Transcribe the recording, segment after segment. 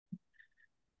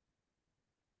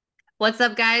What's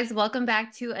up, guys? Welcome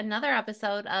back to another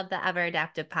episode of the Ever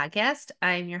Adaptive Podcast.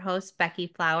 I'm your host,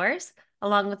 Becky Flowers,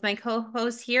 along with my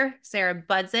co-host here, Sarah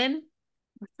Budson.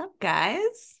 What's up, guys?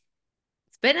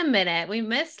 It's been a minute. We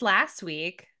missed last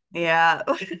week Yeah,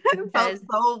 it felt because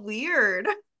so weird.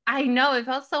 I know it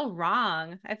felt so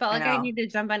wrong. I felt I like I know, needed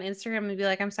to jump on Instagram and be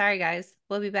like, I'm sorry, guys.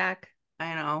 We'll be back.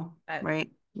 I know, But right?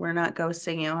 We're not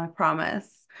ghosting you, I promise.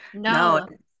 No, no,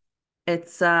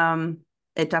 it's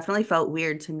it definitely felt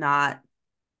weird to not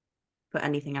put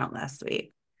anything out last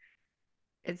week.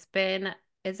 it's been,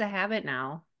 it's a habit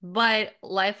now. But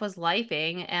life was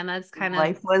lifing, and that's kind of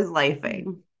Life was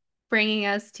lifing. bringing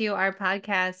us to our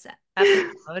podcast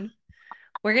episode.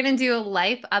 We're going to do a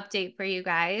life update for you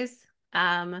guys.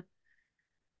 Um,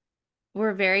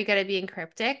 we're very good at being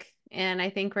cryptic, and I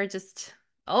think we're just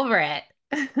over it.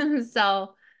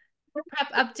 So,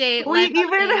 prep update, We life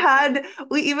even update. had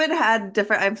we even had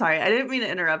different, I'm sorry, I didn't mean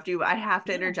to interrupt you, but I have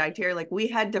to No. interject here. Like we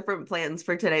had different plans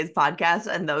for today's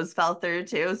podcast and those fell through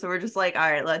too. So we're just like, all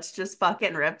right, let's just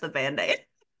fucking rip the band-aid.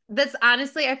 That's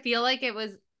honestly, I feel like it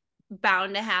was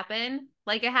bound to happen.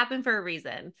 Like it happened for a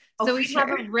reason. Oh, So for we have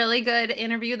sure. a really good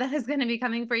interview that is going to be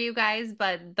coming for you guys,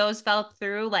 but those fell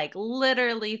through like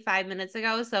literally 5 minutes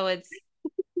ago. So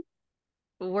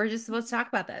we're just supposed to talk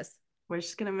about this. We're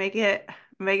just gonna make it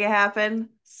happen.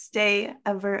 Stay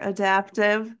ever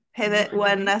adaptive, pivot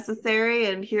when necessary,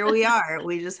 and here we are.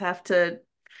 We just have to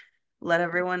let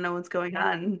everyone know what's going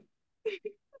on.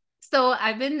 So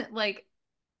I've been like,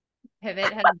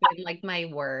 pivot has been like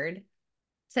my word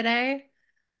today.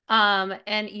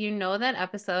 And you know that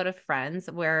episode of Friends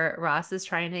where Ross is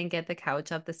trying to get the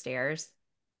couch up the stairs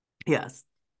Yes.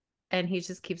 and he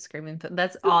just keeps screaming.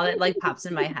 That's all that like pops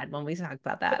in my head when we talk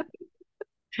about that.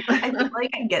 I feel like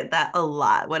I get that a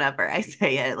lot whenever I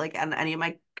say it, like on any of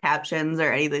my captions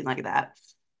or anything like that.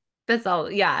 That's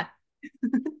all. Yeah.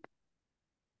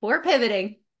 We're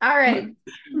pivoting. All right.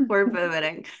 We're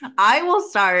pivoting. I will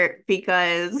start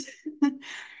because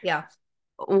Yeah.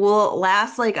 well,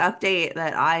 last like update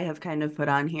that I have kind of put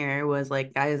on here was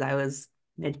like, guys, I was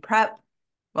mid prep.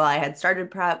 Well, I had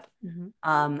started prep.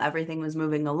 Mhm. Everything was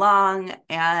moving along,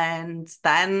 and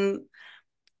then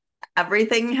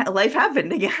life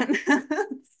happened again.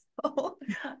 So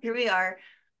here we are.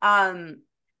 Um,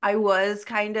 I was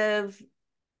kind of,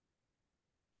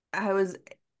 I was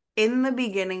in the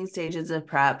beginning stages of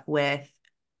prep with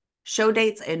show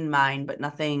dates in mind, but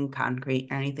nothing concrete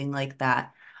or anything like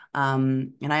that.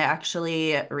 And I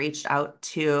actually reached out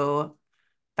to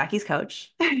Becky's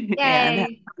coach and had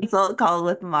Yay. a consult call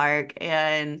with Mark,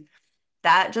 and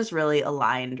that just really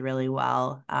aligned really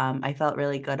well. I felt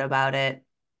really good about it.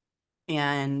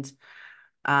 And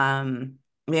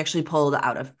we actually pulled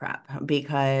out of prep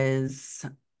because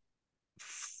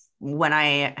when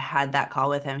I had that call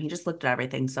with him, he just looked at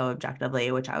everything so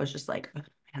objectively, which I was just like,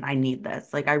 man, I need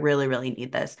this. Like, I really, really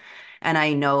need this. And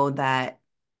I know that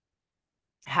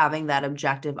having that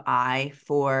objective eye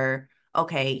for,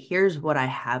 okay, here's what I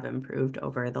have improved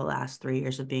over the last 3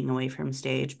 years of being away from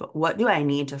stage, but what do I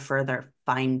need to further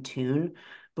fine tune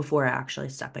before actually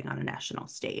stepping on a national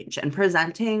stage and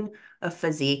presenting a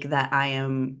physique that I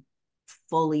am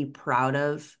fully proud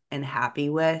of and happy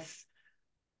with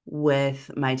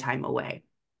my time away.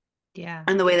 Yeah.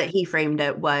 And the way that he framed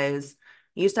it was,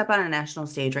 you step on a national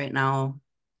stage right now,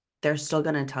 they're still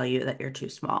going to tell you that you're too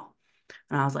small.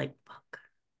 And I was like, fuck.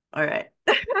 All right.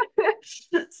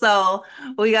 So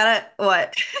we gotta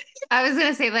what? I was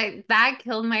gonna say like that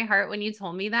killed my heart when you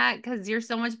told me that because you're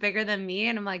so much bigger than me,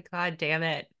 and I'm like, God damn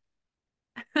it.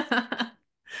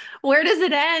 Where does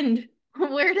it end?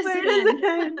 Where does Where it does it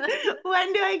end? end?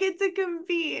 When do I get to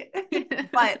compete?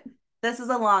 But this is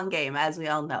a long game, as we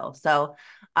all know. So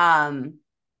um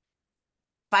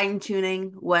fine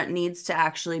tuning what needs to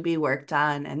actually be worked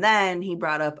on. And then he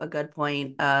brought up a good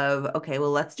point of, okay,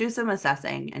 well, let's do some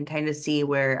assessing and kind of see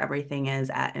where everything is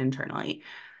at internally.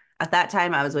 At that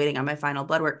time, I was waiting on my final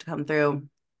blood work to come through.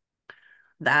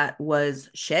 That was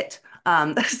shit.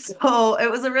 So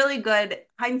it was a really good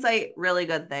hindsight, really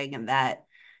good thing, and that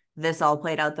this all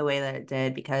played out the way that it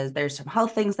did because there's some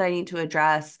health things that I need to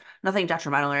address. Nothing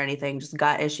detrimental or anything, just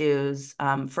gut issues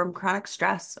from chronic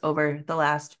stress over the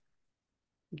last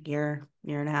year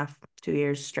and a half, 2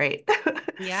 years straight.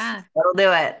 Yeah. That'll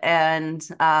do it.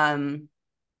 And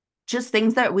just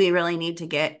things that we really need to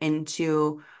get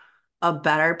into a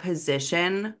better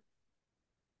position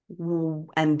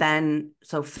and then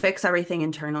so fix everything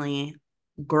internally,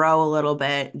 grow a little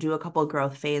bit, do a couple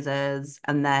growth phases,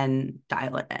 and then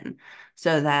dial it in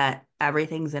so that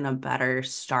everything's in a better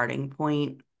starting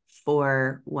point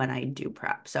for when I do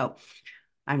prep. So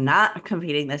I'm not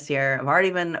competing this year. I've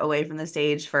already been away from the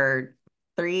stage for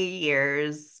 3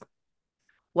 years.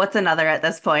 What's another at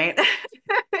this point?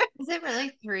 Is it really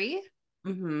 3?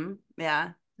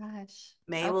 Yeah. Gosh.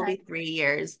 May will Okay. be 3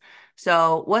 years.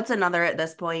 So, what's another at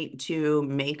this point to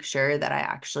make sure that I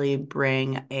actually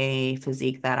bring a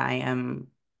physique that I am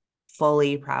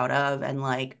fully proud of and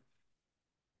like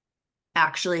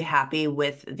actually happy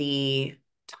with the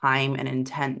time and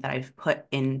intent that I've put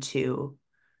into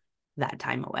that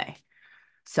time away.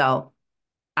 So,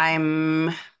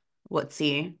 I'm, let's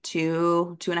see,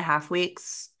 2.5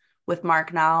 weeks with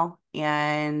Mark now,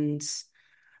 and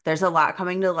there's a lot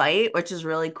coming to light, which is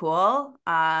really cool.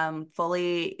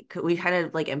 We kind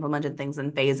of like implemented things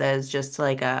in phases, just to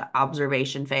like a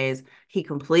observation phase. He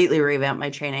completely revamped my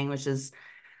training, which is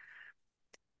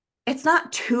it's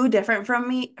not too different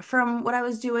from what I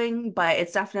was doing, but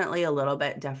it's definitely a little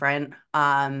bit different.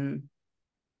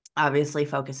 Obviously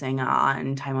focusing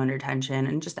on time under tension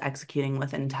and just executing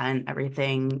with intent,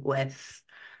 everything with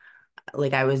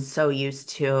like I was so used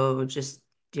to just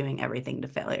doing everything to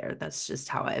failure. That's just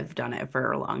how I've done it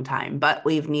for a long time. But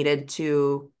we've needed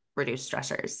to reduce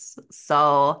stressors.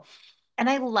 So, And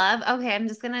I love, okay, I'm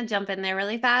just gonna jump in there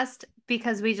really fast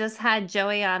because we just had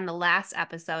Joey on the last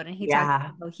episode and he talked yeah.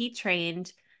 about how he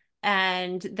trained.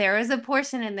 And there was a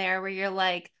portion in there where you're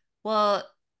like, well,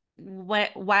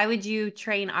 why would you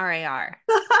train RAR?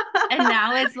 And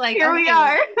now it's like, Here we okay,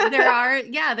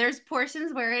 are. there's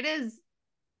portions where it is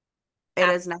It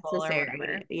is applicable or whatever.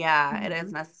 necessary. Yeah, it is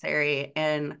Mhm. necessary.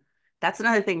 And that's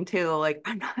another thing too. Like,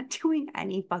 I'm not doing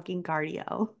any fucking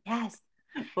cardio, Yes.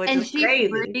 which And is she crazy.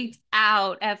 freaked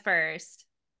out at first,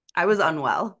 I was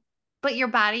unwell. but your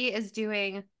body is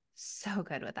doing so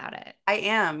good without it. I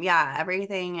am. Yeah,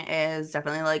 everything is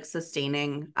definitely like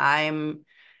sustaining. I'm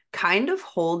kind of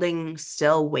holding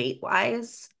still weight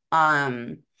wise.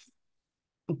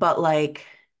 But like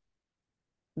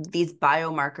these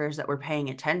biomarkers that we're paying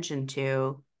attention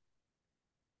to,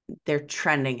 they're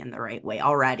trending in the right way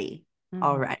already. Mhm.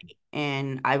 Already.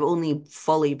 And I've only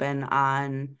fully been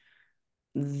on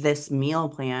this meal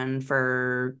plan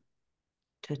for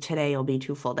today will be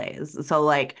 2 full days. So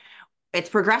like it's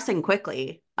progressing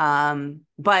quickly.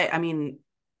 But I mean,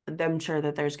 I'm sure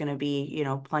that there's going to be,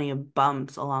 plenty of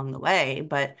bumps along the way,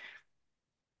 but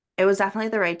it was definitely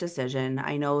the right decision.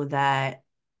 I know that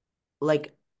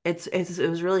like it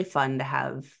was really fun to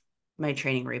have my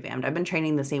training revamped. I've been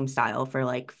training the same style for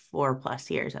like 4+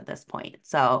 years at this point.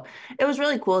 So it was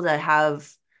really cool to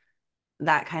have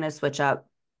that kind of switch up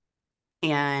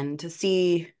and to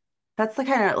see that's the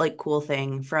kind of like cool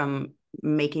thing from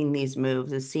making these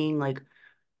moves is seeing like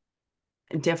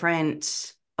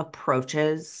different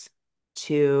approaches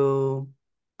to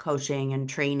coaching and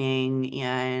training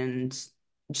and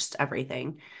just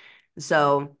everything.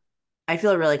 So I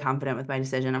feel really confident with my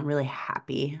decision. I'm really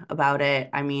happy about it.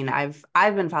 I mean, I've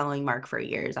been following Mark for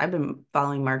years. I've been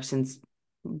following Mark since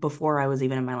before I was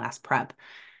even in my last prep.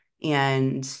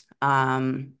 And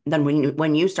then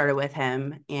when you started with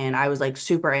him, and I was like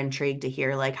super intrigued to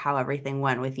hear like how everything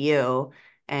went with you.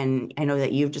 And I know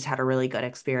that you've just had a really good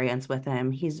experience with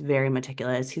him. He's very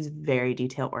meticulous. He's very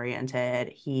detail oriented.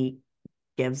 He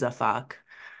gives a fuck.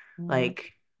 Mhm.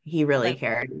 Like he really Like,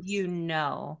 cares. you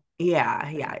know. Yeah,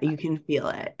 yeah, you can feel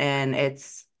it. And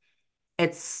it's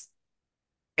it's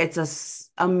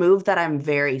a move that I'm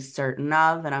very certain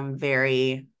of, and I'm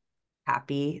very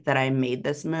happy that I made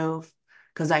this move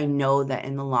because I know that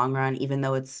in the long run, even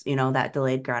though it's, that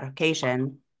delayed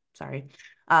gratification, sorry,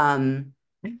 um,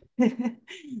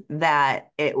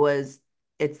 that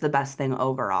it's the best thing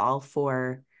overall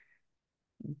for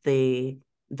the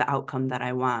the outcome that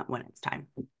I want when it's time.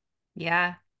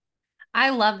 Yeah.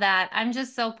 I love that. I'm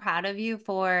just so proud of you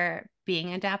for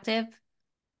being adaptive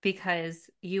because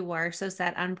you were so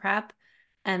set on prep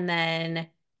and then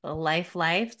life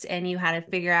lifed and you had to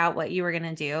figure out what you were going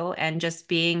to do and just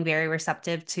being very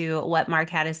receptive to what Mark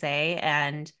had to say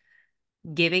and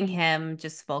giving him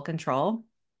just full control.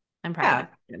 I'm proud of you Yeah,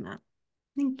 for doing that.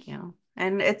 thank you.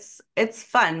 And it's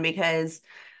fun because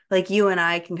like you and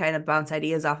I can kind of bounce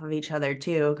ideas off of each other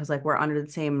too, because like we're under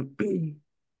the same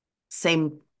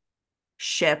same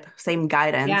ship, same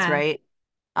guidance, Yeah. right?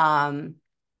 Um,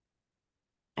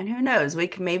 and who knows, we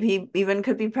can maybe even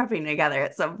could be prepping together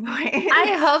at some I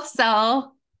point. hope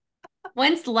so.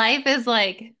 Once life is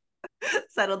like,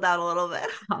 Settle down a little bit.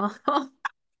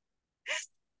 just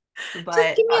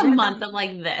But give me a other month than of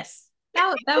like this.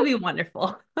 That would be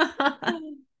wonderful.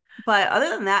 but other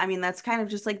than that, I mean, that's kind of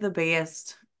just like the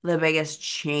biggest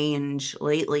change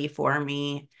lately for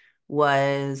me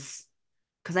was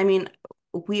because I mean,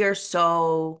 we are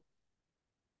so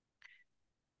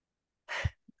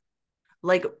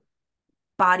like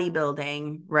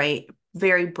bodybuilding, right?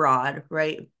 Very broad,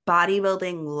 right?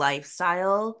 Bodybuilding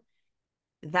lifestyle,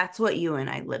 that's what you and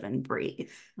I live and breathe.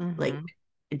 Like Mm-hmm.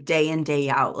 day in, day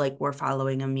out, like we're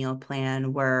following a meal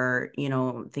plan. We're,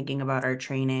 thinking about our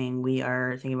training. We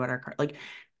are thinking about like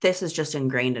this is just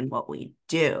ingrained in what we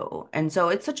do. And so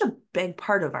it's such a big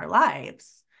part of our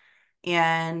lives.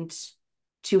 And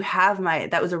to have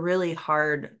that was a really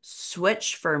hard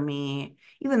switch for me,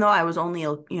 even though I was only,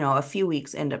 a few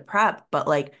weeks into prep, but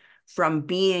like from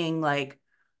being like,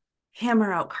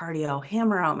 hammer out cardio,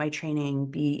 hammer out my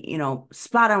training, be,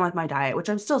 spot on with my diet, which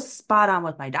I'm still spot on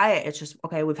with my diet. It's just,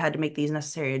 okay, we've had to make these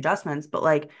necessary adjustments, but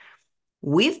like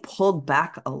we've pulled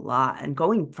back a lot and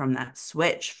going from that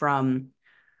switch from,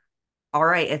 all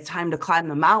right, it's time to climb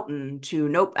the mountain to,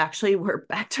 nope, actually we're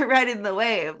back to riding the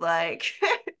wave. Like,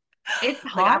 It's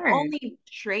like hard. I'm only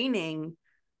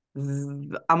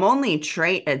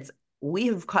train it's we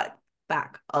have cut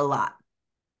back a lot.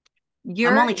 I'm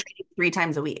You're only training 3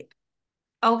 times a week.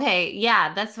 okay.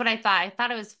 Yeah, that's what I thought. I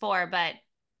thought it was four, but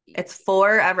It's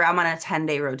four every, I'm on a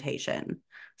 10-day rotation.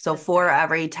 So that's four right.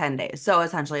 every 10 days. So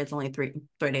essentially it's only three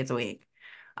days a week.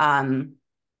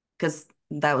 Because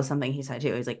that was something he said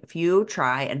too. He's like, if you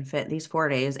try and fit these 4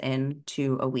 days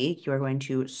into a week, you are going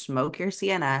to smoke your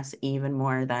CNS even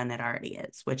more than it already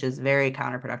is, which is very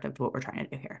counterproductive to what we're trying to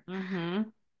do here. Mm-hmm.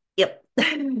 Yep.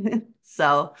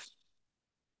 So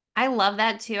I love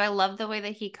that too. I love the way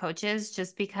that he coaches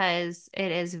just because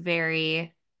it is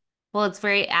very, well, it's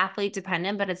very athlete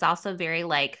dependent, but it's also very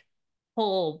like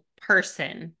whole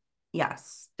person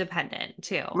yes. dependent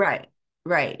too. Right.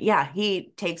 Right. Yeah.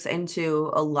 He takes into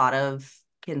a lot of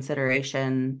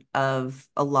consideration of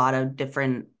a lot of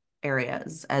different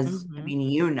areas. As I Mm-hmm.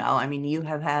 mean, I mean, you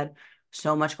have had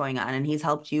so much going on and he's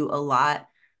helped you a lot,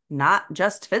 not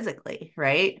just physically,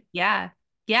 right? Yeah.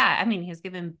 Yeah. I mean, he's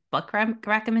given book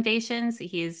recommendations.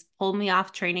 He's pulled me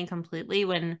off training completely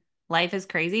when life is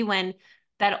crazy. When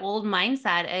that old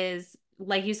mindset is,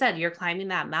 like you said, you're climbing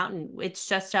that mountain. It's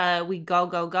just we go,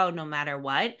 go, go no matter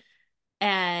what.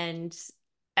 And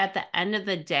at the end of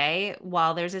the day,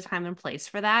 while there's a time and place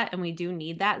for that, and we do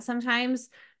need that sometimes,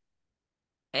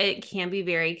 it can be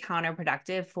very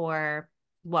counterproductive for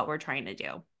what we're trying to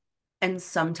do. And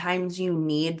sometimes you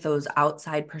need those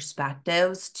outside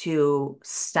perspectives to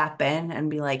step in and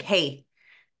be like, hey,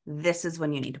 this is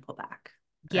when you need to pull back,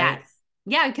 Yes. right?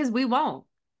 Yeah, because we won't.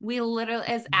 We literally,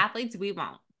 as athletes, we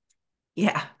won't.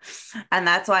 Yeah. And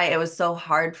that's why it was so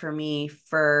hard for me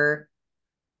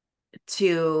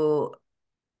to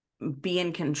be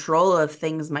in control of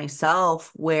things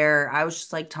myself where I was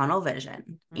just like tunnel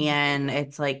vision. Mhm. And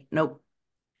it's like, nope,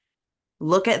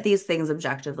 look at these things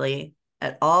objectively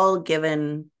at all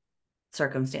given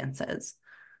circumstances.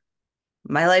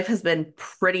 My life has been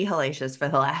pretty hellacious for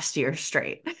the last year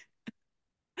straight.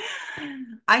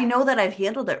 I know that I've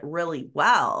handled it really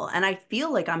well and I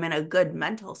feel like I'm in a good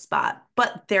mental spot,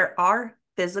 but there are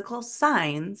physical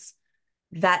signs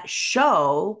that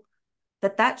show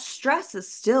that stress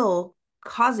is still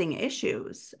causing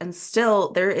issues and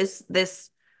still there is this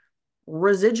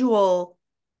residual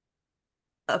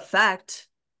effect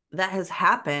that has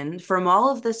happened from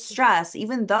all of this stress,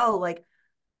 even though like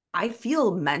I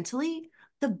feel mentally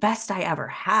the best I ever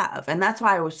have. And that's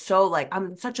why I was so like, I'm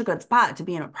in such a good spot to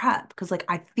be in a prep because like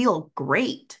I feel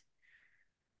great.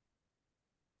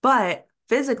 But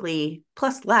physically,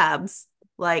 plus labs,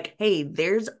 like, hey,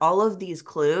 there's all of these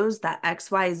clues that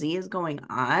XYZ is going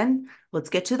on. Let's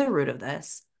get to the root of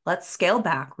this. Let's scale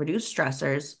back, reduce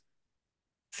stressors,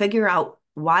 figure out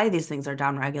why these things are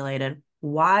downregulated,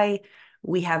 why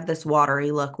we have this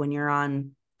watery look when you're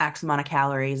on X amount of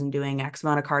calories and doing X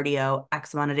amount of cardio,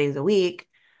 X amount of days a week,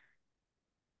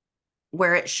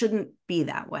 where it shouldn't be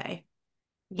that way.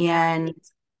 Yeah. And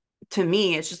to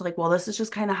me, it's just like, well, this is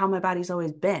just kind of how my body's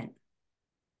always been.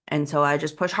 And so I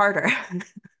just push harder.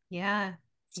 Yeah.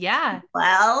 Yeah.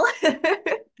 Well,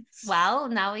 Well,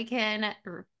 now we can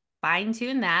fine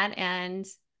tune that and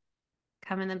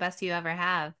come in the best you ever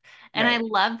have. And I right.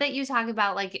 love that you talk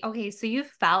about like, okay, so you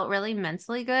felt really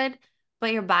mentally good,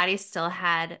 but your body still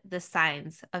had the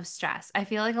signs of stress. I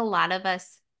feel like a lot of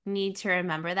us need to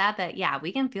remember that yeah,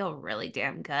 we can feel really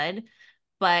damn good,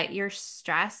 but your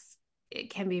stress it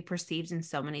can be perceived in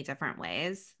so many different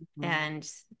ways Mhm.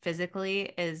 and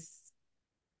physically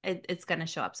it's going to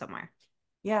show up somewhere.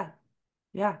 Yeah.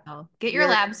 Yeah. So, get your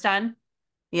You're, labs done.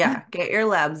 yeah, get your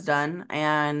labs done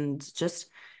and just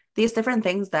these different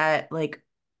things that like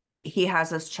he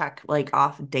has us check like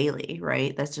off daily,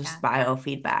 right? That's just Yeah.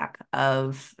 biofeedback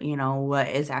of, what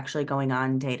is actually going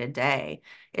on day to day.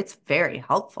 It's very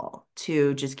helpful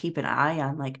to just keep an eye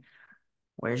on like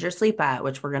where's your sleep at?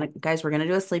 Which we're gonna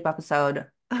do a sleep episode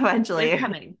It's eventually.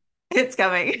 coming. It's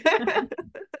coming. Not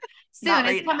Soon.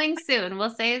 It's right now. coming soon. We'll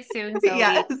say it soon so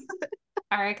Yes. we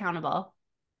are accountable.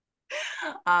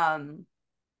 Um,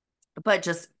 but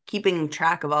just keeping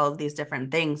track of all of these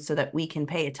different things so that we can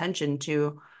pay attention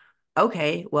to,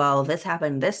 okay, well, this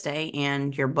happened this day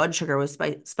and your blood sugar was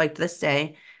spiked this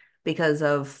day because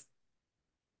of,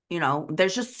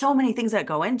 there's just so many things that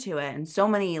go into it and so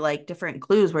many like different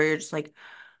clues where you're just like,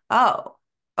 oh,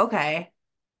 okay,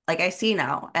 like I see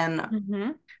now. And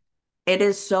Hmm. it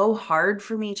is so hard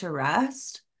for me to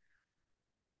rest.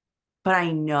 But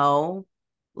I know,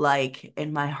 like,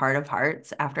 in my heart of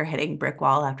hearts, after hitting brick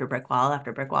wall after brick wall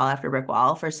after brick wall after brick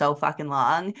wall for so fucking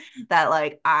long, that,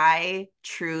 like, I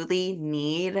truly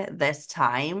need this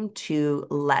time to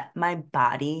let my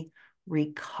body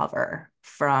recover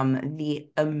from the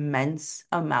immense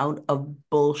amount of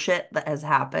bullshit that has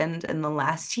happened in the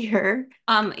last year.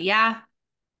 Yeah.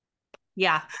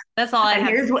 Yeah. That's all I And have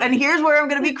to here's where I'm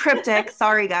gonna be cryptic.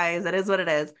 Sorry, guys, it is what it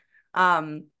is.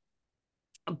 Um,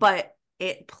 but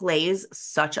it plays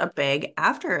such a big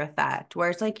after effect where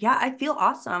it's like, yeah, I feel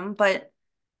awesome, but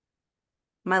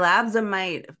my labs and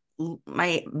my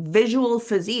visual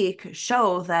physique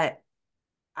show that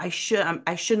I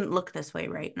shouldn't look this way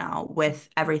right now with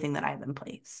everything that I have in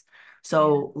place. say.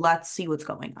 So let's see what's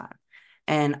going on.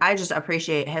 And I just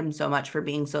appreciate him so much for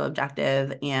being so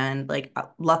objective. And like,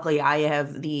 luckily, I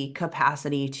have the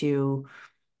capacity to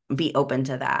be open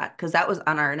to that because that was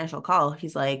on our initial call.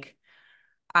 He's like,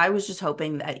 I was just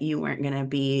hoping that you weren't going to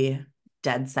be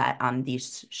dead set on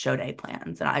these show day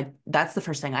plans. And that's the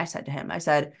first thing I said to him. I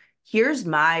said, here's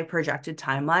my projected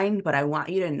timeline, but I want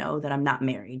you to know that I'm not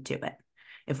married to it.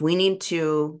 If we need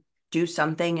to do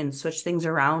something and switch things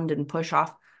around and push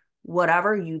off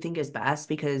whatever you think is best,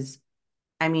 because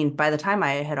I mean, by the time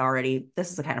I had already, this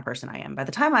is the kind of person I am. By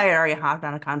the time I had already hopped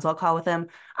on a consult call with him,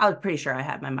 I was pretty sure I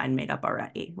had my mind made up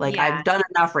already. Like Yeah. I've done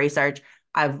enough research.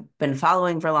 I've been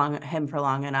following him for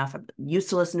long enough. I used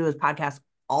to listen to his podcast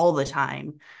all the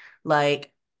time.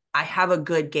 Like I have a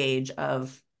good gauge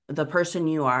of the person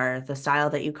you are, the style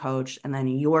that you coach, and then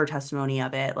your testimony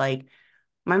of it. Like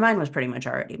my mind was pretty much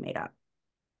already made up.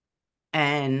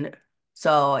 And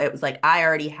so it was like, I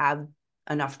already have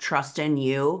enough trust in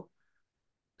you,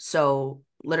 so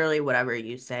literally whatever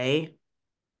you say,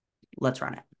 let's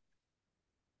run it.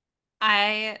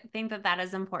 I think that that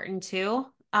is important too.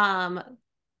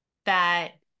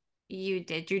 That you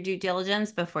did your due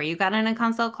diligence before you got on a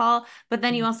consult call, but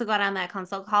then you also got on that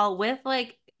consult call with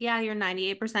like, yeah, you're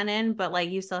 98% in, but like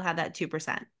you still have that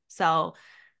 2%. So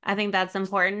I think that's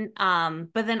important.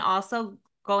 But then also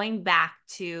going back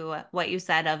to what you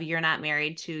said of you're not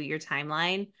married to your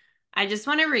timeline. I just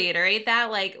want to reiterate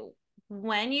that like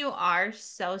when you are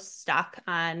so stuck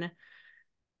on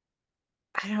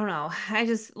I don't know. I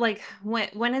just like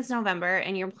when it's November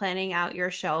and you're planning out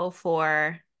your show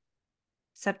for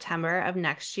September of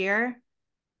next year,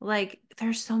 like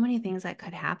there's so many things that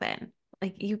could happen.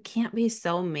 Like you can't be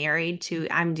so married to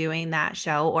I'm doing that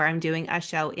show or I'm doing a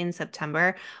show in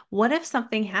September. What if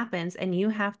something happens and you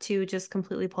have to just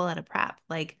completely pull out a prep?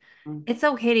 Like it's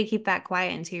okay to keep that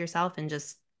quiet into yourself and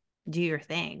just do your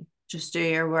thing. Just do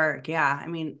your work. Yeah. I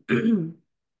mean,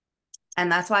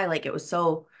 and that's why like it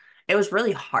was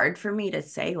really hard for me to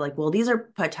say like, well, these are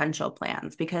potential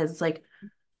plans because like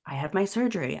I had my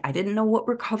surgery. I didn't know what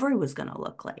recovery was going to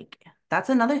look like. That's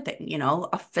another thing,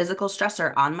 a physical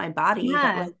stressor on my body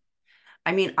that Yeah. like,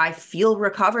 I mean, I feel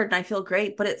recovered and I feel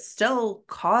great, but it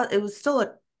was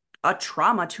still a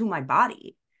trauma to my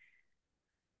body.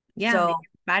 Yeah. Your So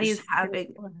body just is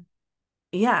having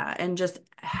Yeah, and just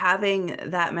having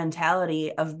that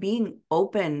mentality of being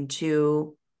open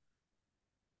to,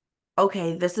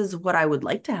 okay, this is what I would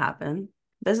like to happen.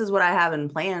 This is what I have in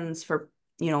plans for,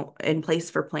 in place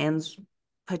for plans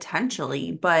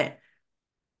potentially. But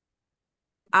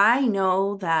I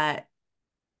know that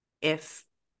if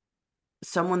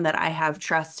someone that I have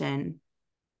trust in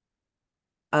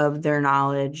of their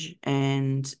knowledge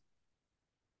and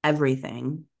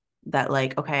everything, that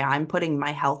like, okay, I'm putting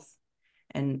my health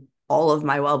and all of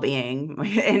my well-being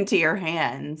into your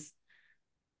hands.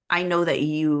 I know that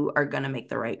you are going to make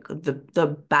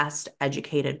the best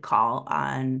educated call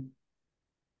on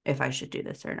if I should do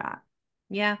this or not.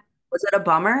 yeah. Was it a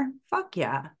bummer? Fuck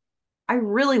yeah. I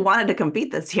really wanted to compete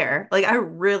this year. Like I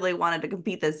really wanted to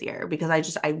compete this year because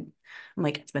I'm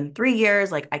like, it's been 3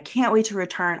 years. Like I can't wait to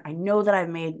return. I know that I've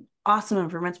made awesome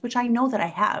improvements, which I know that I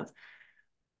have.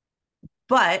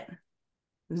 But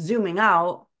zooming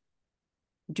out,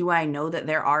 do I know that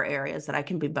there are areas that I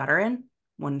can be better in?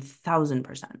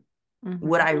 1000%.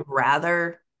 Would Hmm. I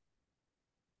rather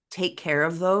take care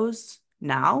of those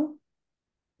now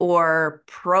or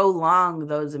prolong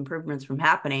those improvements from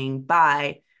happening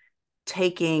by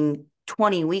taking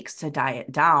 20 weeks to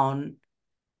diet down.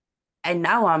 And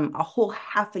now I'm a whole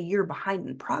half a year behind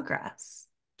in progress.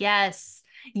 Yes.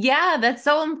 Yeah, that's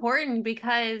so important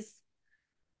because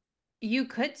you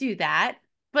could do that,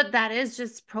 but that is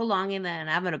just prolonging the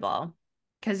inevitable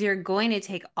because you're going to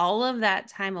take all of that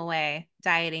time away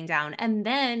dieting down and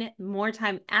then more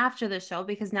time after the show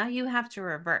because now you have to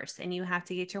reverse and you have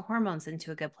to get your hormones into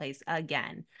a good place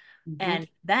again Mhm. and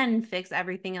then fix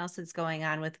everything else that's going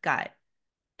on with gut.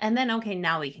 And then, okay,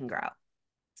 now we can grow.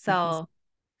 So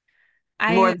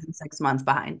More I than 6 months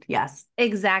behind. Yes.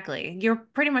 exactly, you're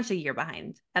pretty much a year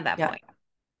behind at that Yeah. point. So.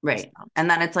 Right. And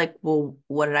then it's like, well,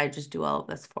 what did I just do all of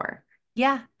this for?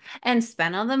 Yeah. And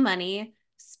spend all the money,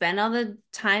 spend all the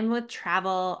time with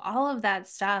travel, all of that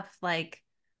stuff. Like,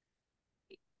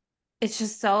 it's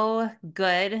just so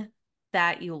good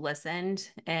that you listened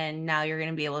and now you're going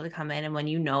to be able to come in. And when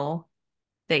you know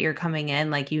that you're coming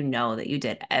in, like, you know that you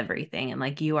did everything and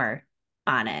like you are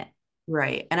on it.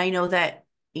 Right. And I know that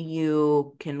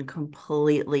you can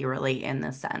completely relate in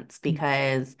this sense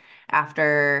because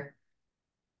after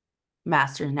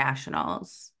Masters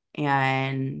Nationals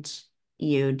and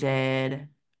you did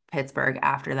Pittsburgh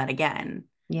after that again.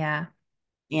 Yeah.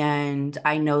 And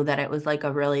I know that it was like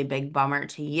a really big bummer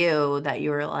to you that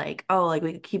you were like, oh, like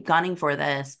we could keep gunning for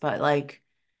this. But like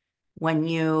when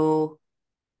you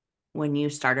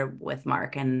started with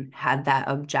Mark and had that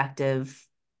objective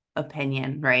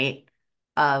opinion, right?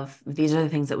 Of these are the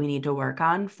things that we need to work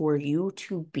on for you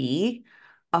to be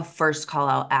a first call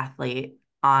out athlete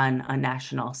on a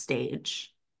national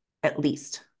stage, at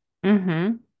least.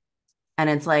 Mm-hmm. And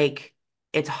it's like,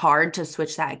 it's hard to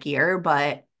switch that gear,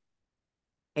 but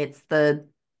it's the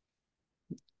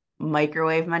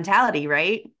microwave mentality,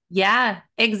 right? Yeah,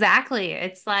 exactly.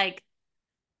 It's like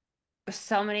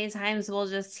so many times we'll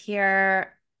just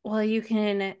hear, well, you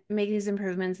can make these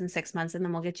improvements in 6 months and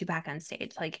then we'll get you back on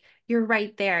stage. Like you're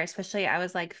right there, especially I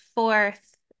was like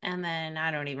fourth and then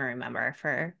I don't even remember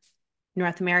for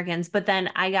North Americans, but then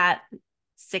I got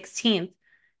 16th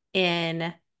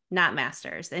in not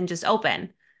masters and just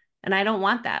open. And I don't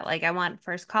want that. Like I want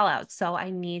first call outs. So I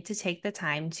need to take the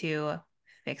time to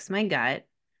fix my gut,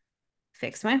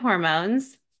 fix my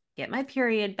hormones, get my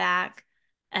period back,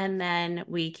 and then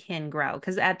we can grow.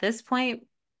 Because at this point,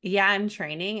 yeah, I'm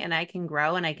training and I can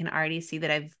grow and I can already see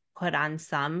that I've put on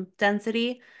some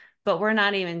density, but we're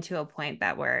not even to a point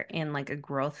that we're in like a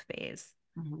growth phase.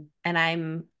 Mhm. And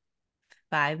I'm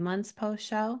 5 months post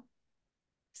show.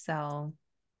 So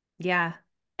yeah,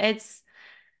 it's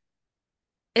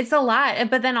it's a lot,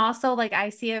 but then also like I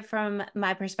see it from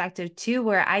my perspective too,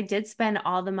 where I did spend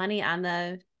all the money on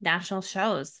the national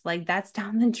shows. Like that's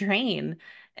down the drain.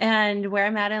 And where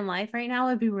I'm at in life right now,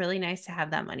 it'd be really nice to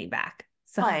have that money back.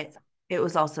 So But it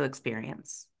was also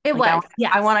experience. it Like was,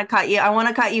 yes, I want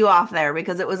to cut you off there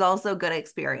because it was also good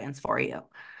experience for you.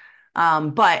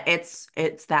 But it's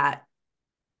that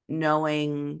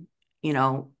knowing, you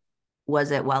know,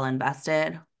 was it well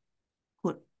invested?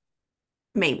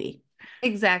 Maybe.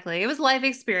 exactly. It was life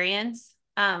experience.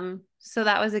 So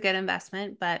that was a good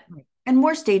investment, but Right. And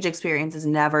more stage experience is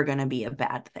never going to be a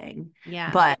bad thing. yeah,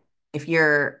 But if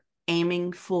you're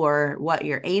aiming for what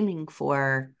you're aiming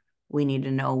for, we need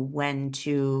to know when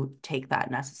to take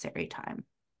that necessary time.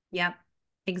 yep,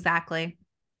 exactly.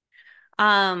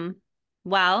 Um,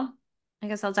 well, I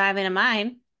guess I'll dive into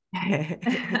mine.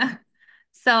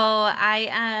 So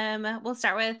we'll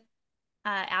start with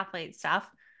athlete stuff.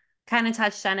 Kind of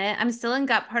touched on it. I'm still in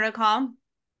gut protocol.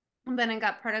 I've been in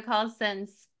gut protocol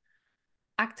since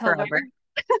October. Forever.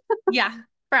 Yeah,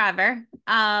 forever.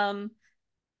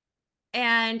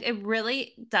 And it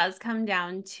really does come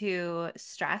down to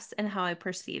stress and how I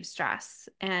perceive stress.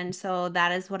 And so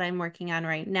that is what I'm working on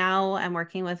right now. I'm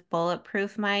working with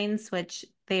Bulletproof Minds, which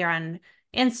they are on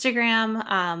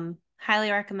Instagram.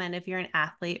 Highly recommend if you're an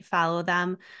athlete, follow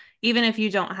them. Even if you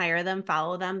don't hire them,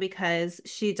 follow them because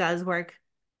she does work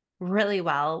really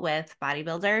well with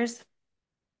bodybuilders.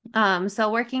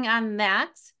 So working on that.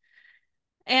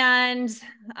 And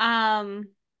um,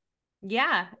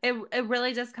 yeah, it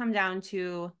really does come down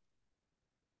to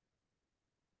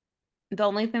the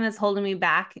only thing that's holding me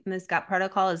back in this gut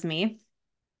protocol is me.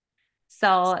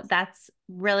 So that's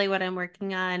really what I'm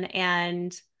working on.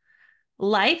 And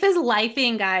life is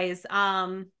lifing, guys.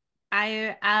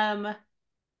 I am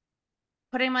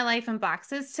putting my life in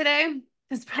boxes today.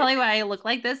 That's probably why I look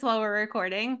like this while we're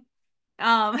recording.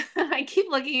 I keep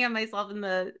looking at myself in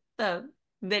the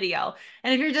video.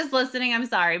 And if you're just listening, I'm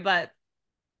sorry, but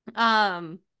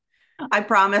um I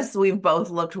promise we've both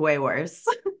looked way worse.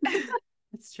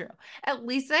 It's true. At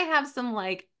least I have some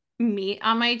like meat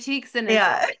on my cheeks and it's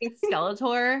Yeah. like a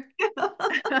Skeletor.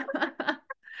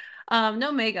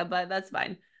 No makeup, but that's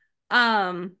fine.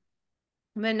 Um,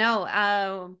 but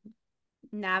no,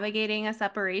 navigating a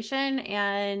separation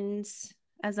and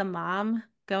as a mom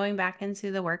going back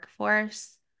into the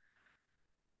workforce,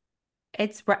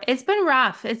 it's been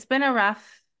rough. It's been a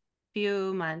rough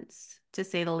few months to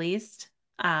say the least.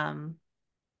 Um,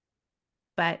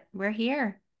 but we're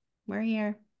here. We're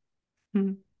here.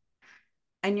 And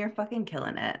you're fucking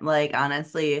killing it. Like,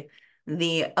 honestly,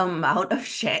 the amount of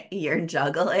shit you're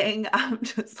juggling, I'm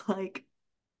just like,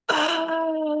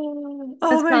 oh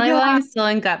That's my probably why God. I'm still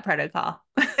in gut protocol.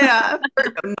 Yeah,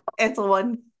 it's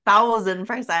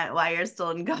 1000% why you're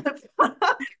still in gut.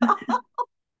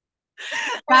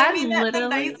 And I God mean that in the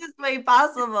literally, nicest way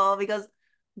possible because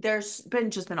there's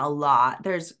been a lot.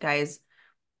 There's guys,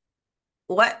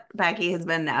 what Becky has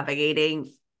been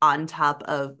navigating on top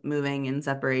of moving and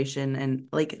separation, and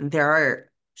like there are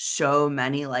so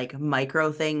many like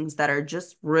micro things that are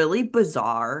just really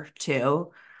bizarre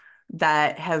too,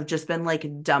 that have just been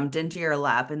like dumped into your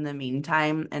lap in the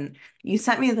meantime. And you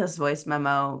sent me this voice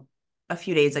memo a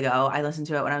few days ago. I listened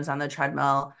to it when I was on the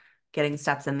treadmill getting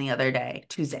steps in the other day,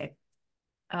 Tuesday.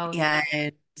 oh yeah.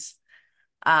 And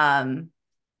um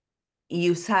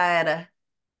you said,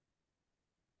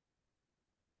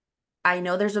 I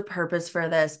know there's a purpose for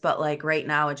this, but like right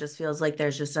now it just feels like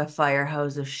there's just a fire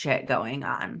hose of shit going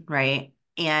on, right?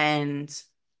 And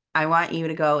I want you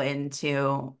to go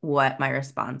into what my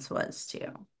response was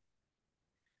to.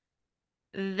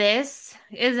 This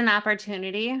is an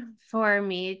opportunity for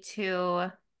me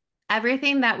to,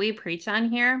 everything that we preach on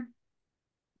here,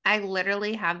 I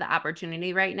literally have the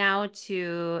opportunity right now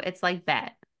to, it's like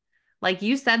bet. Like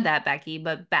you said that, Becky,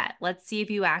 but bet. Let's see if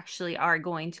you actually are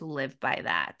going to live by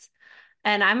that.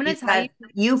 And I'm You going to tell you,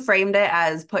 said you framed it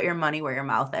as put your money where your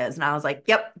mouth is. And I was like,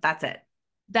 yep, that's it.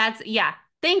 that's, yeah,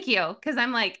 thank you. Cause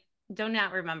I'm like, do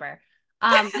not remember.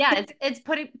 Yeah, it's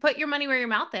put your money where your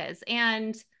mouth is.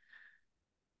 And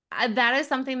that is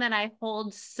something that I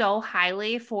hold so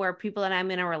highly for people that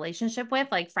I'm in a relationship with,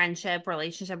 like friendship,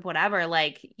 relationship, whatever.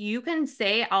 Like you can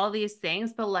say all these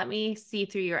things, but let me see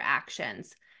through your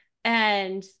actions.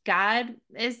 And God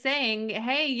is saying,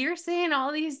 "Hey, you're saying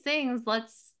all these things.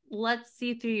 Let's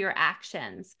see through your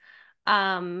actions."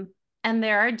 Um, and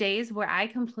there are days where I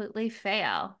completely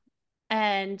fail.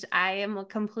 And I am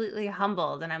completely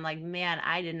humbled and I'm like, "Man,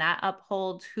 I did not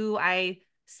uphold who I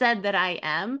said that I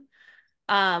am."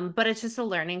 But it's just a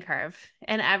learning curve.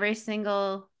 And every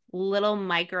single little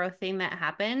micro thing that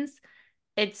happens,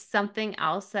 it's something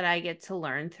else that I get to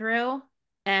learn through.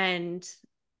 And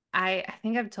I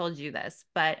think I've told you this,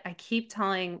 but I keep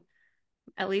telling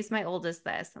at least my oldest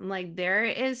this. I'm like, there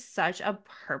is such a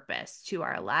purpose to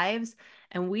our lives,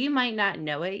 and we might not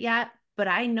know it yet, but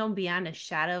I know beyond a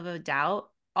shadow of a doubt,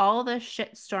 all the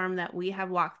shitstorm that we have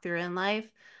walked through in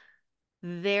life,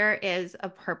 there is a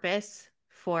purpose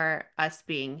for us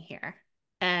being here.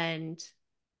 And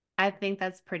I think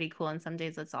that's pretty cool. And some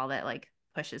days that's all that like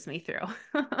pushes me through.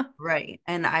 Right.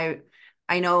 And I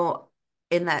know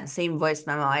in that same voice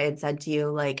memo I had said to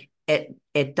you, like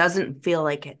it doesn't feel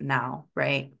like it now,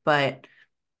 right? But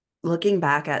looking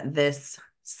back at this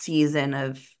season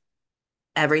of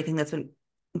everything that's been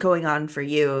going on for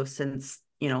you since,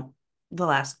 the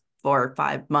last 4 or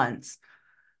 5 months,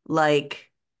 like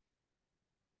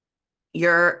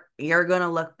you're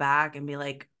gonna look back and be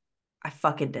like, I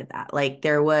fucking did that. Like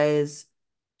there was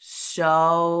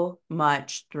so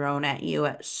much thrown at you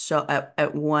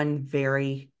at one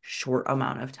very short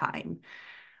amount of time,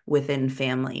 within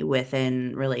family,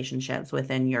 within relationships,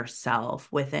 within yourself,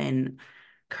 within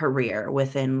career,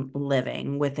 within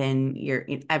living, within your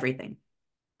everything.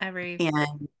 Every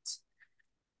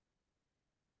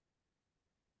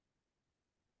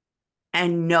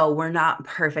And no, we're not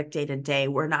perfect day to day.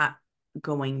 We're not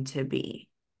going to be.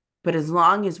 But as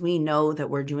long as we know that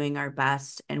we're doing our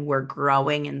best and we're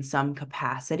growing in some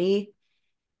capacity,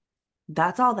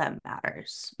 that's all that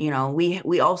matters.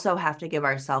 We also have to give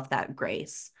ourselves that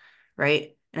grace,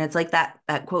 right? And it's like that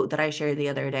quote that I shared the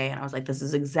other day, and I was like, this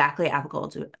is exactly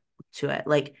applicable to it.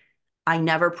 Like, I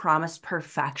never promised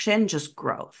perfection, just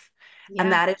growth. And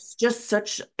yeah, that is just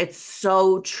it's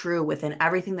so true within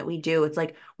everything that we do. It's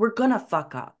like we're gonna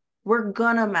fuck up. We're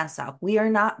gonna mess up. We are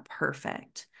not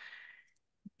perfect.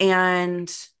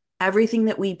 And everything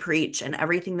that we preach and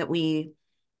everything that we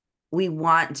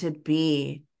want to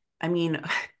be, I mean,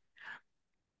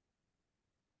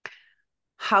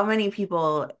 how many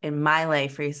people in my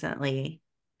life recently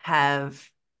have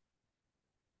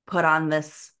put on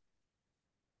this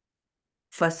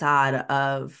facade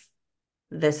of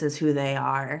this is who they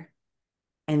are,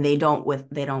 and they don't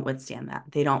withstand that.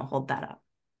 They don't hold that up.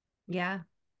 Yeah.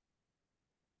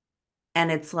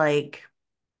 And it's like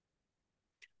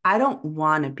I don't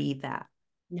want to be that.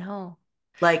 No.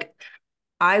 Like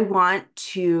I want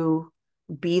to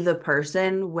be the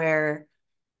person where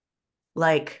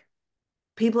like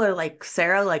people are like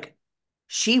Sarah, like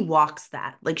she walks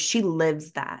that, like she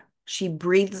lives that, she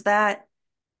breathes that.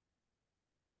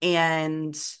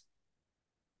 And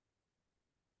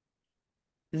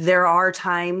there are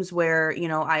times where,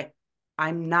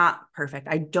 I'm not perfect.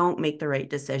 I don't make the right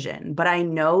decision, but I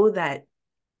know that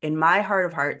in my heart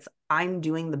of hearts, I'm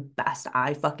doing the best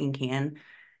I fucking can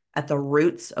at the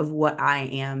roots of what I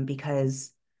am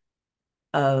because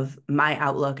of my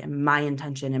outlook and my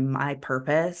intention and my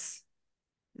purpose.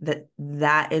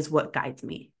 That is what guides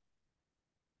me.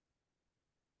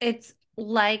 It's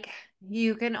like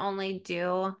you can only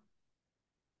do,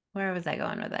 where was I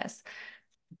going with this?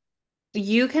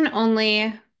 You can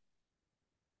only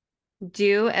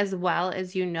do as well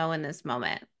as you know in this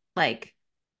moment. Like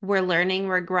we're learning,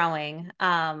 we're growing.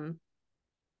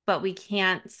 But we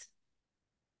can't,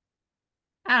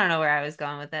 I don't know where I was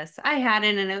going with this. I had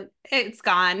it and it's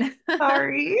gone.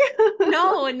 Sorry.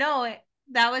 No, no,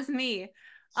 that was me.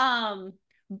 Um,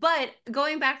 but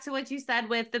going back to what you said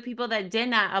with the people that did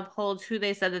not uphold who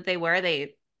they said that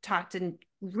they talked in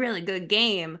really good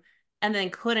game and then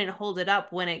couldn't hold it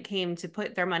up when it came to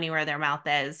put their money where their mouth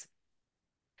is.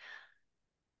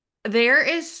 There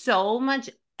is so much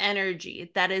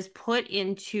energy that is put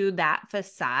into that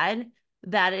facade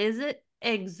that is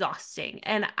exhausting.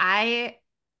 And I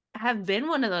have been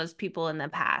one of those people in the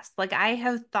past. Like I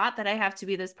have thought that I have to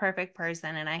be this perfect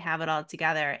person and I have it all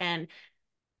together. And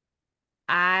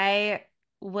I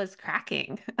was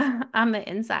cracking on the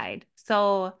inside.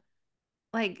 So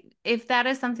like if that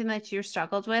is something that you're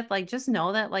struggled with, like just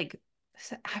know that like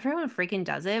everyone freaking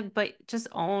does it, but just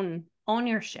own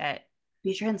your shit.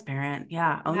 Be transparent.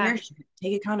 Yeah. Own Yeah. your shit.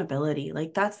 Take accountability.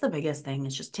 Like that's the biggest thing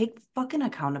is just take fucking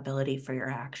accountability for your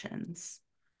actions.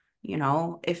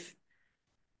 If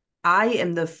I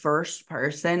am the first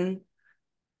person,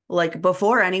 like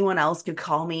before anyone else could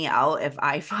call me out if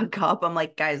I fuck up, I'm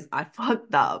like, guys, I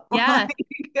fucked up. Yeah.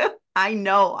 Like, I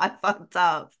know I fucked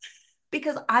up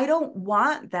because I don't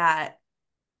want that.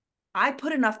 I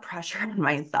put enough pressure on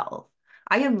myself.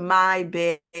 I am my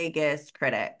biggest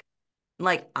critic.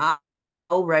 Like I'll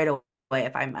right away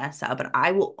if I mess up, and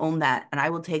I will own that and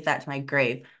I will take that to my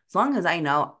grave. As long as I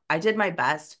know I did my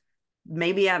best.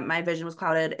 Maybe my vision was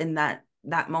clouded in that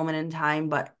moment in time,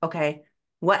 but okay,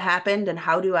 what happened and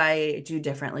how do I do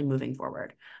differently moving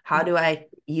forward? How do I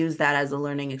use that as a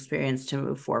learning experience to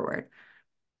move forward?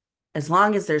 As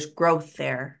long as there's growth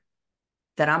there,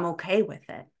 that I'm okay with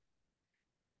it.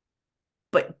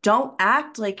 But don't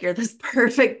act like you're this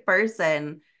perfect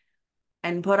person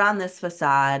and put on this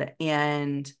facade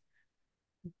and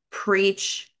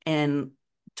preach and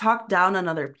talk down on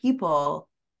other people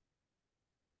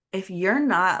if you're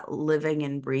not living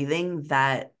and breathing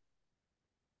that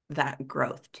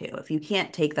growth too. If you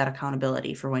can't take that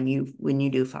accountability for when you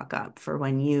do fuck up, for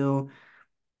when you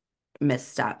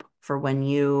misstep, for when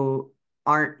you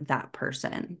aren't that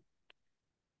person,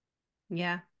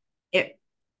 Yeah. it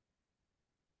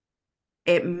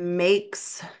it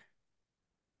makes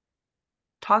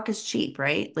talk is cheap,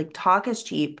 right? Like talk is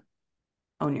cheap,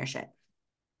 own your shit.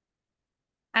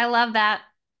 I love that.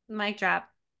 Mic drop.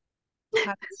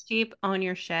 Talk is cheap, own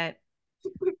your shit.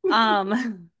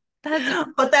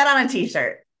 That's Put that on a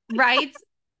t-shirt. right.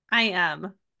 I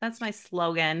am. That's my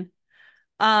slogan.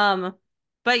 Um,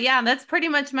 but yeah, that's pretty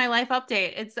much my life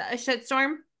update. It's a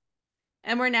shitstorm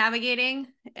and we're navigating.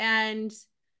 And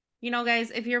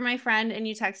guys, if you're my friend and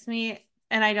you text me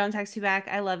and I don't text you back,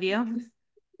 I love you.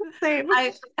 Same.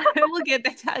 I will get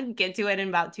to it in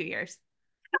about 2 years.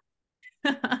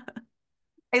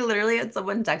 I literally had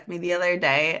someone text me the other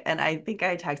day, and I think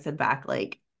I texted back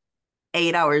like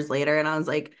 8 hours later, and I was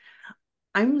like,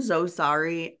 I'm so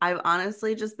sorry. I've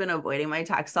honestly just been avoiding my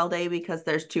texts all day because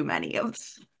there's too many of them.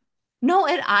 No,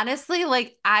 it honestly,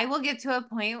 like, I will get to a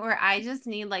point where I just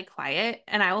need like quiet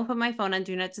and I will put my phone on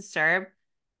Do Not Disturb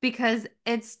because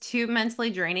it's too mentally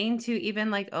draining to even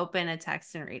like open a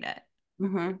text and read it.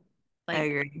 Mm-hmm. I Like,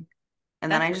 agree.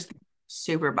 And then that's I just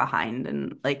super behind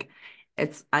and like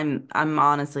I'm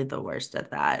honestly the worst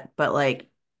at that. But like,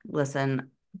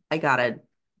 listen, I gotta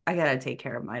take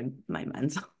care of my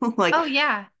mental. Like oh,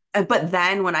 yeah, but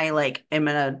then when I like am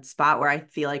in a spot where I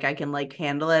feel like I can like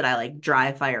handle it, I like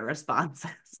dry fire responses.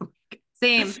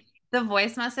 same. The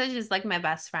voice message is like my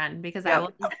best friend because I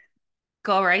will Yep. just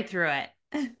go right through it.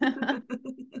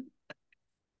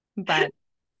 But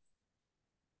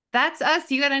that's us.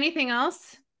 You got anything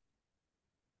else?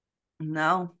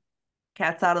 No,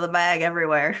 cat's out of the bag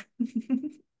everywhere.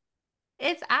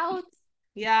 It's out.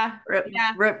 Yeah. Rip,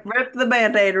 Yeah. rip the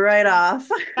band-aid right off.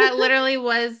 That literally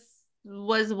was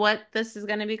what this is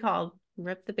going to be called.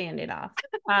 Rip the band-aid off.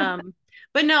 Um,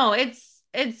 but no, it's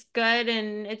good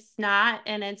and it's not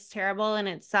and it's terrible and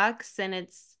it sucks and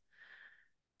it's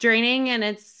draining and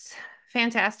it's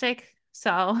fantastic.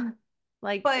 So,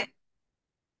 like,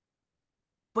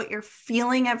 But you're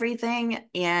feeling everything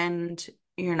and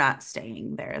you're not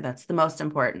staying there. That's the most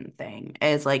important thing.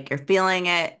 Is like you're feeling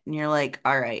it and you're like,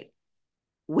 all right,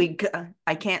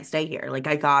 I can't stay here. Like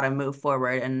I gotta move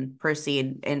forward and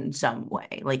proceed in some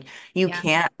way. Like you yeah.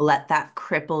 can't let that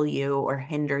cripple you or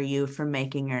hinder you from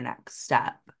making your next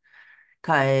step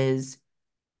because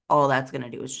all that's gonna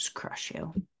do is just crush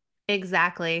you.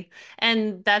 Exactly.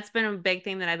 And that's been a big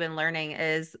thing that I've been learning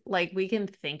is like we can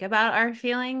think about our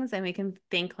feelings and we can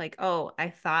think like, oh, I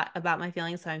thought about my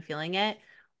feelings, so I'm feeling it,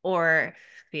 or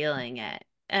feeling it.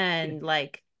 And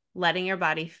like letting your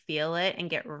body feel it and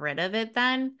get rid of it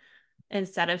then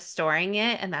instead of storing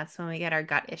it. And that's when we get our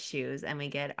gut issues and we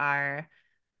get our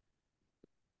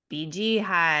BG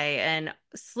high and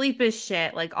sleep is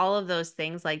shit, like all of those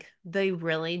things, like they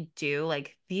really do,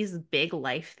 like these big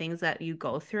life things that you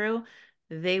go through,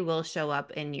 they will show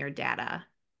up in your data,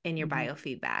 in your Mhm.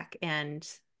 biofeedback, and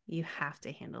you have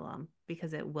to handle them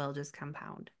because it will just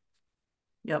compound.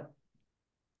 Yep.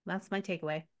 That's my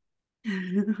takeaway.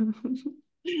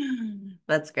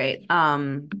 That's great.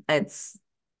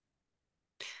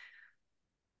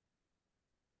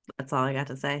 That's all I got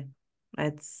to say.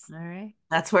 It's All right.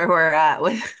 that's where we're at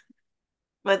with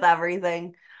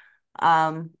everything.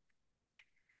 Um,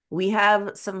 we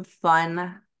have some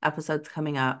fun episodes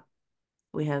coming up.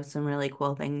 We have some really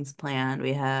cool things planned.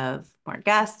 We have more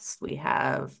guests. We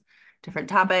have different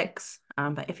topics.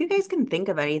 But if you guys can think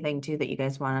of anything too that you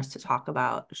guys want us to talk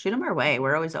about, shoot them our way.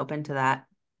 We're always open to that.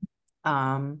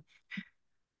 Um,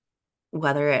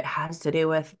 whether it has to do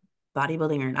with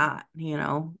bodybuilding or not,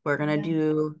 we're gonna Yeah.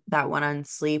 do that one on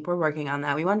sleep. We're working on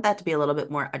that. We want that to be a little bit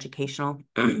more educational,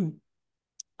 um,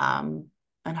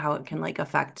 and how it can like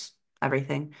affect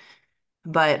everything.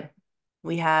 But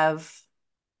we have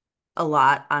a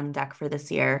lot on deck for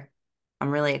this year. I'm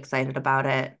really excited about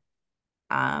it.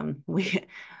 We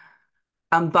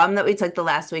I'm bummed that we took the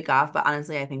last week off, but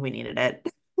honestly, I think we needed it.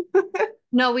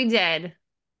 No, we did.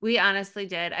 We honestly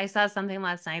did. I saw something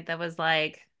last night that was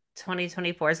like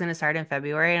 2024 is going to start in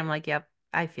February. And I'm like, yep,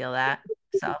 I feel that.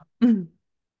 So, It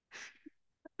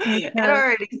because,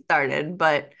 already started,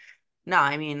 but no,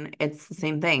 I mean, it's the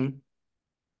same thing.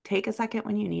 Take a second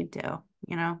when you need to,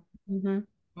 you know? mhm.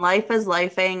 Life is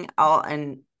lifing all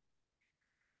and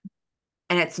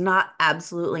it's not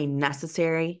absolutely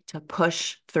necessary to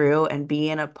push through and be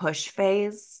in a push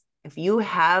phase. If you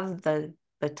have the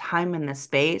time and the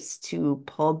space to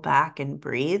pull back and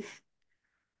breathe,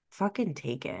 fucking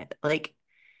take it. Like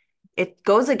it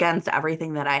goes against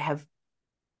everything that I have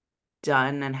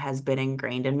done and has been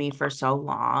ingrained in me for so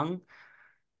long.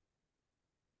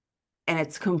 And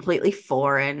it's completely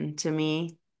foreign to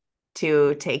me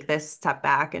to take this step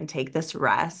back and take this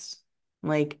rest.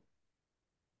 Like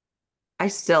I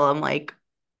still am like,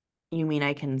 you mean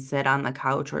I can sit on the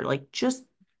couch or like just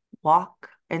walk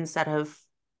instead of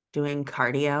doing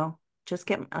cardio? Just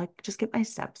get my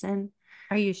steps in.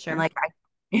 Are you And sure? like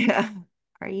yeah,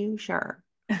 are you sure?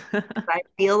 I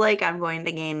feel like I'm going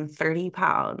to gain 30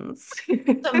 pounds.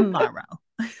 Tomorrow.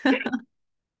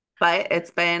 But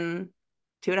it's been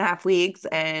 2.5 weeks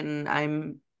and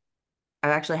I've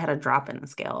actually had a drop in the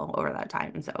scale over that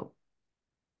time. So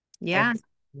Yeah. it's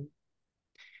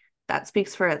that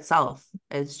speaks for itself.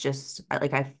 It's just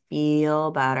like I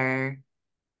feel better.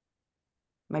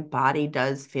 My body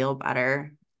does feel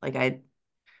better. Like I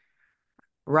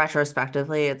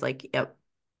retrospectively, it's like, yep,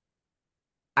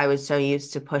 I was so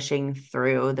used to pushing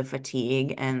through the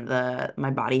fatigue and the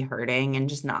my body hurting and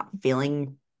just not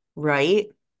feeling right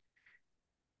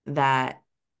that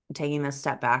taking this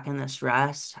step back and this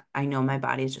rest, I know my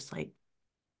body's just like,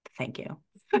 thank you.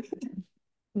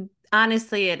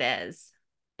 Honestly, it is.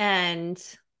 And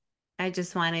I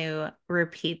just want to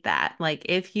repeat that. Like,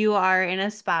 if you are in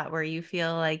a spot where you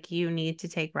feel like you need to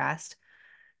take rest,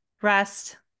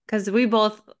 rest, because we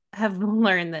both have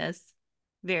learned this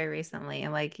very recently.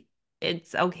 And like,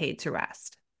 it's okay to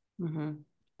rest. hmm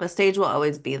The stage will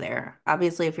always be there.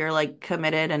 Obviously, if you're like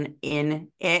committed and in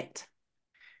it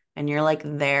and you're like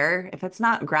there, if it's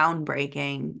not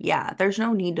groundbreaking, yeah, there's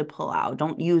no need to pull out.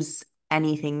 Don't use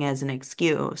anything as an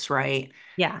excuse, right?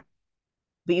 Yeah.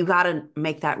 But you got to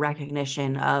make that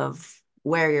recognition of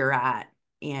where you're at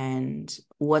and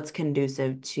what's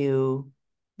conducive to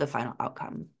the final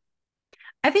outcome.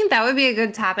 I think that would be a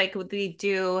good topic we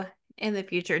do in the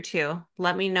future too.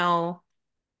 Let me know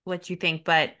what you think,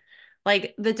 but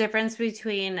like the difference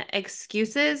between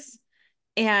excuses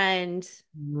and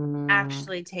Mm,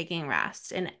 actually taking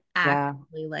rest and yeah,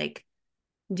 actually like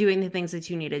doing the things that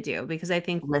you need to do because I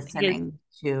think it is, listening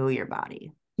to your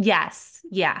body. yes,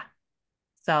 yeah.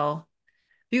 So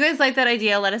if you guys like that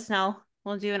idea, let us know.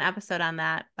 We'll do an episode on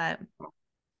that. But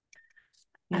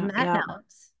on Yeah, that yeah. note,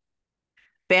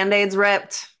 Band-Aids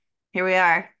ripped. Here we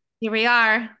are. here we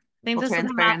are. I think Full this will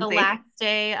come out the transparency. last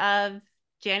day of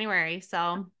January.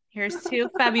 So here's to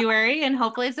February, and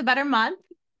hopefully it's a better month.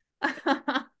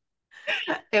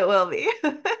 It will be.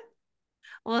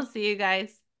 We'll see you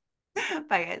guys.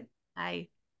 Bye, guys. Bye.